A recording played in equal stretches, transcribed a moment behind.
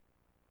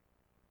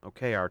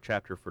Okay, our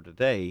chapter for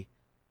today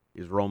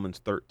is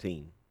Romans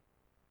 13.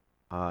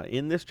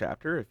 In this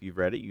chapter, if you've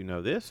read it, you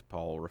know this.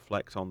 Paul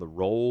reflects on the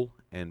role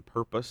and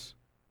purpose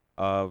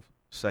of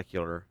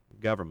secular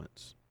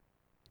governments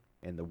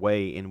and the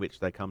way in which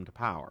they come to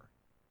power.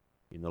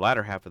 In the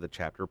latter half of the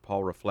chapter,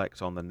 Paul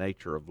reflects on the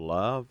nature of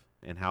love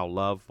and how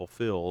love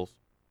fulfills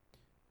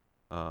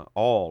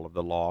all of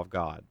the law of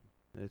God.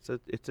 It's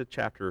a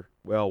chapter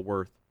well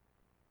worth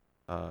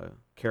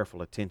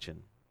careful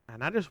attention.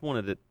 And I just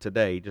wanted to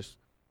today just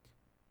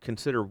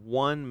consider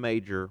one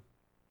major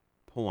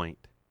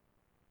point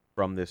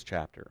from this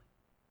chapter.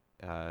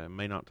 It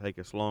may not take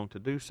us long to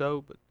do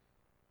so, but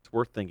it's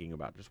worth thinking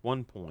about. Just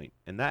one point,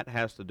 and that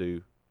has to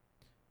do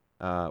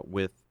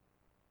with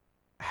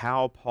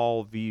how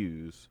Paul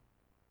views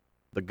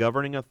the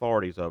governing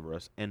authorities over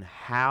us and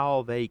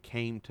how they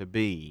came to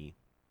be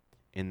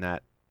in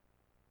that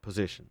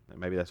position. And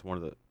maybe that's one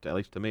of the, at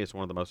least to me, it's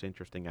one of the most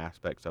interesting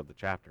aspects of the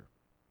chapter.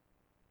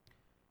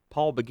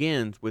 Paul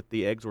begins with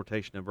the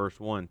exhortation in verse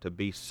 1 to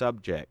be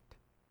subject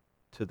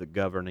to the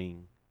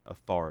governing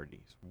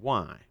authorities.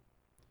 Why?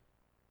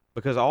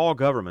 Because all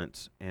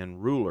governments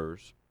and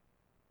rulers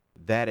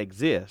that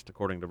exist,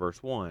 according to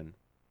verse 1,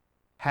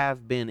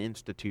 have been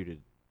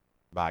instituted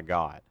by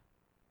God.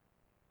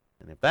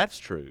 And if that's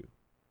true,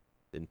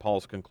 then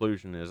Paul's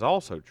conclusion is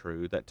also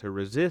true that to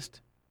resist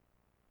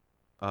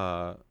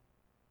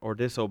or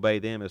disobey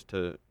them is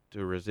to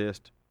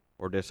resist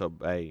or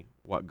disobey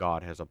what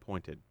God has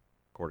appointed,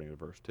 according to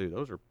verse 2.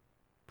 Those are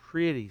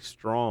pretty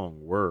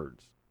strong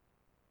words.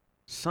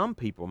 Some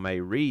people may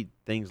read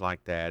things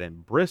like that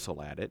and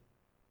bristle at it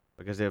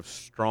because they have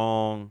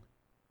strong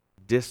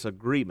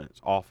disagreements,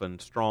 often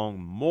strong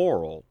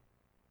moral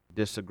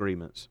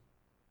disagreements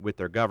with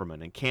their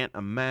government, and can't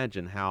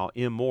imagine how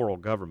immoral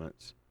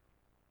governments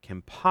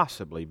can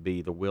possibly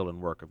be the will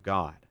and work of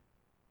God.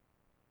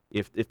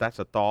 If that's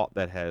a thought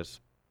that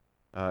has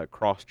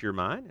crossed your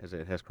mind, as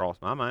it has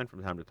crossed my mind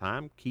from time to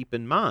time, keep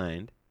in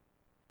mind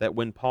that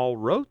when Paul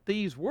wrote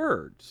these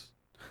words,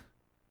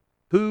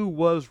 who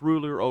was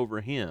ruler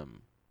over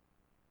him?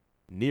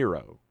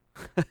 Nero.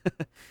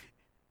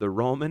 The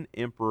Roman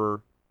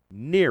Emperor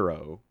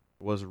Nero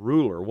was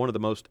ruler, one of the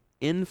most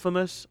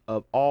infamous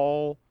of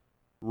all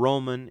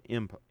Roman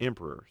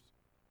emperors.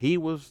 He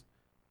was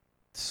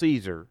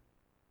Caesar,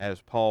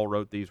 as Paul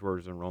wrote these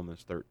words in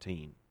Romans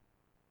 13.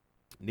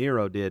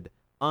 Nero did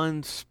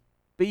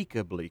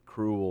unspeakably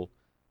cruel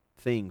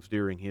things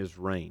during his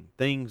reign,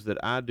 things that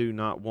I do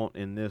not want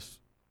in this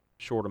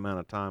short amount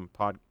of time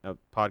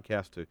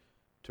podcast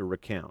to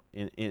recount.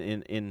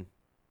 In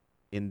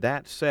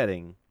that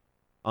setting,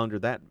 under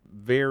that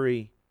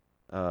very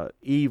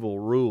evil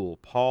rule,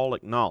 Paul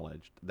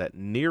acknowledged that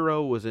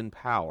Nero was in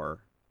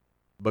power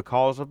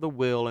because of the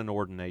will and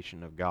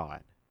ordination of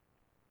God.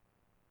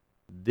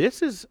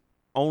 This is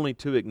only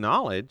to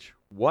acknowledge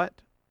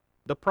what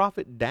the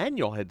prophet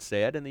Daniel had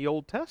said in the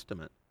Old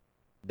Testament.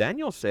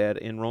 Daniel said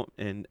in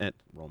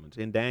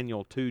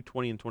Daniel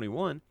 2:20 and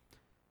 21,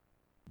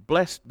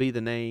 "Blessed be the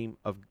name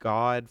of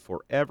God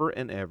forever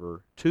and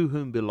ever, to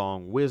whom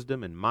belong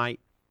wisdom and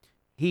might.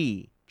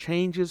 He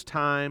changes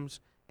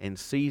times and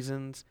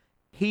seasons.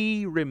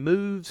 He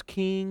removes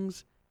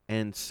kings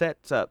and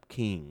sets up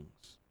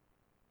kings."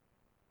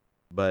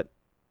 But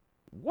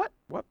what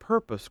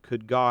purpose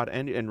could God,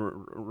 and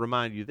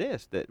remind you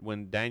this, that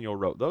when Daniel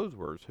wrote those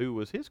words, who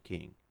was his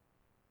king?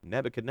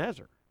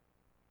 Nebuchadnezzar,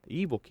 the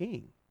evil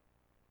king.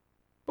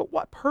 But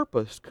what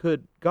purpose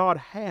could God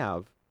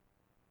have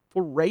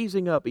for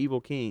raising up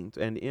evil kings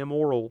and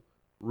immoral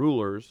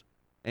rulers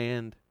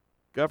and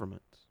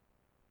governments?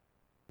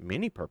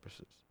 Many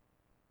purposes.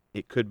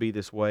 It could be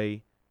this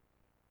way,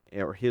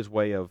 or his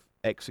way of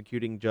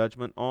executing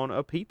judgment on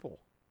a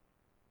people.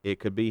 It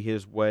could be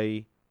his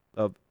way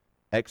of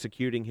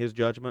executing his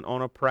judgment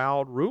on a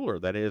proud ruler,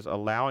 that is,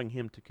 allowing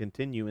him to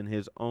continue in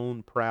his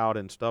own proud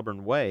and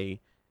stubborn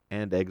way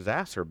and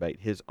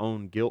exacerbate his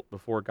own guilt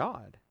before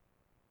God.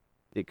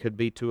 It could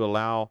be to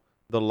allow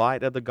the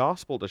light of the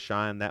gospel to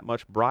shine that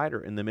much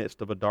brighter in the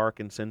midst of a dark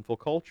and sinful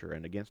culture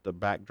and against a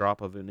backdrop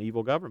of an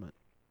evil government.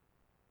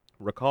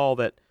 Recall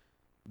that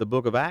the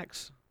book of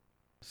Acts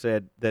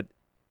said that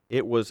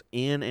it was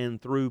in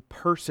and through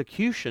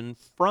persecution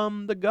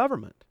from the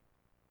government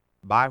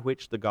by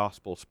which the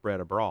gospel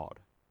spread abroad.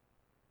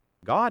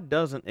 God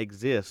doesn't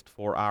exist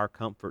for our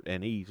comfort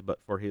and ease,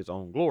 but for his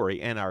own glory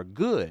and our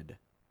good.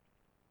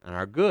 And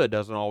our good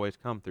doesn't always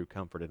come through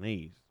comfort and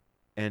ease.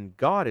 And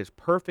God is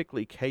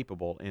perfectly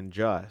capable and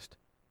just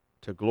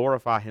to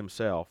glorify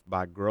himself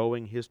by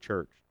growing his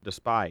church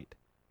despite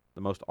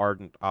the most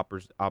ardent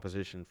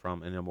opposition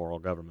from an immoral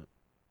government.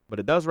 But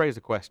it does raise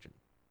a question.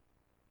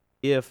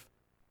 If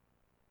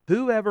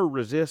whoever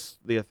resists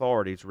the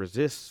authorities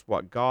resists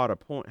what God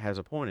has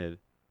appointed,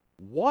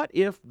 what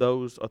if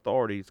those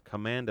authorities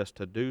command us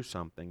to do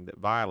something that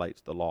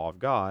violates the law of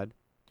God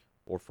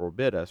or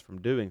forbid us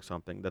from doing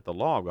something that the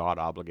law of God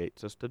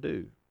obligates us to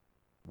do?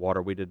 What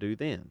are we to do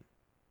then?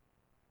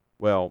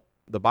 Well,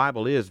 the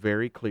Bible is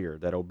very clear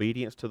that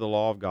obedience to the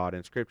law of God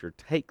in Scripture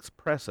takes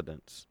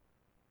precedence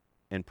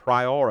and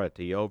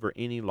priority over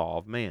any law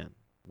of man.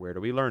 Where do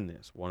we learn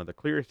this? One of the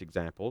clearest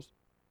examples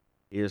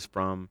is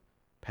from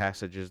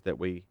passages that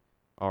we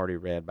already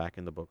read back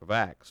in the book of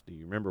Acts. Do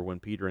you remember when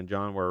Peter and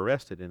John were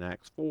arrested in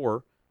Acts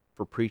 4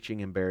 for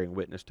preaching and bearing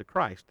witness to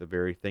Christ, the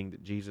very thing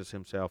that Jesus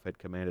himself had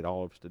commanded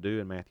all of us to do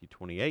in Matthew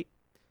 28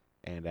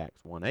 and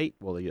Acts 1:8?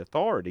 Well, the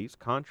authorities,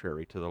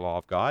 contrary to the law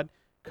of God,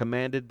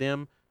 commanded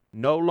them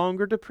no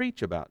longer to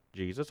preach about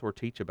Jesus or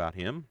teach about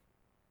him.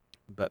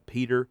 But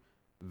Peter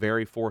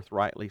very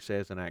forthrightly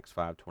says in Acts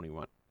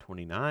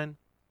 5:29,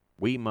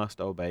 we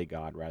must obey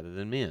God rather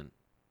than men.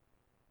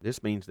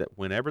 This means that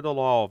whenever the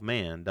law of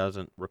man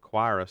doesn't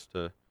require us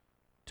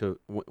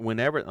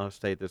whenever, I'll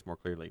state this more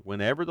clearly,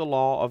 whenever the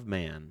law of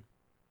man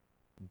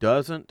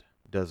does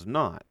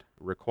not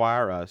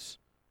require us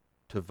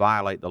to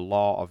violate the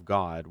law of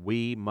God,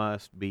 we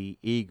must be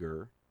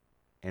eager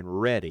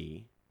and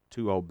ready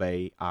to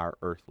obey our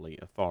earthly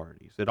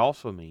authorities. It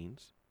also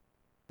means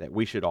that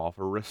we should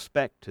offer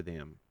respect to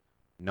them,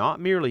 not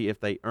merely if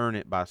they earn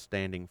it by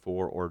standing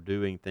for or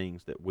doing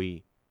things that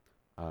we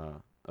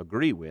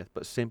agree with,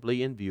 but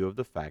simply in view of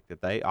the fact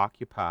that they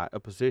occupy a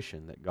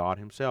position that God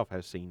himself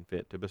has seen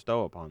fit to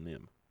bestow upon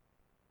them.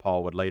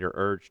 Paul would later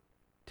urge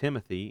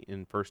Timothy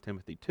in 1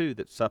 Timothy 2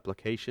 that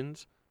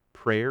supplications,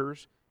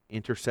 prayers,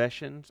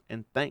 intercessions,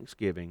 and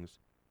thanksgivings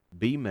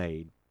be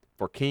made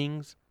for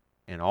kings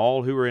and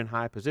all who are in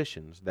high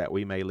positions, that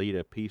we may lead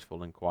a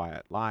peaceful and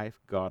quiet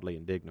life, godly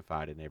and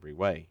dignified in every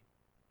way.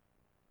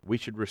 We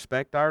should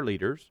respect our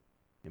leaders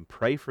and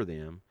pray for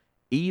them,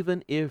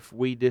 even if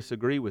we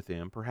disagree with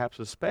them, perhaps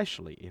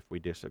especially if we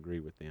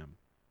disagree with them.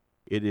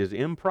 It is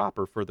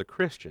improper for the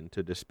Christian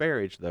to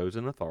disparage those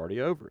in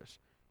authority over us.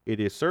 It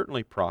is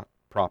certainly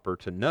proper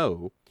to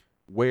know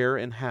where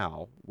and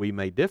how we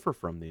may differ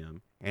from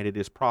them, and it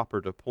is proper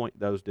to point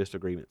those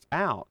disagreements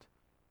out,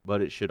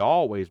 but it should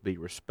always be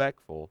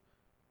respectful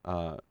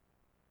out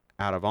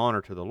of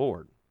honor to the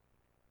Lord.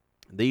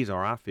 These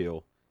are, I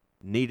feel,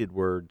 needed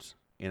words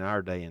in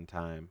our day and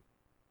time,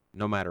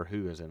 no matter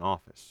who is in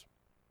office.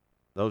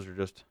 Those are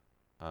just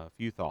a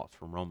few thoughts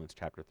from Romans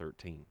chapter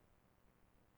 13.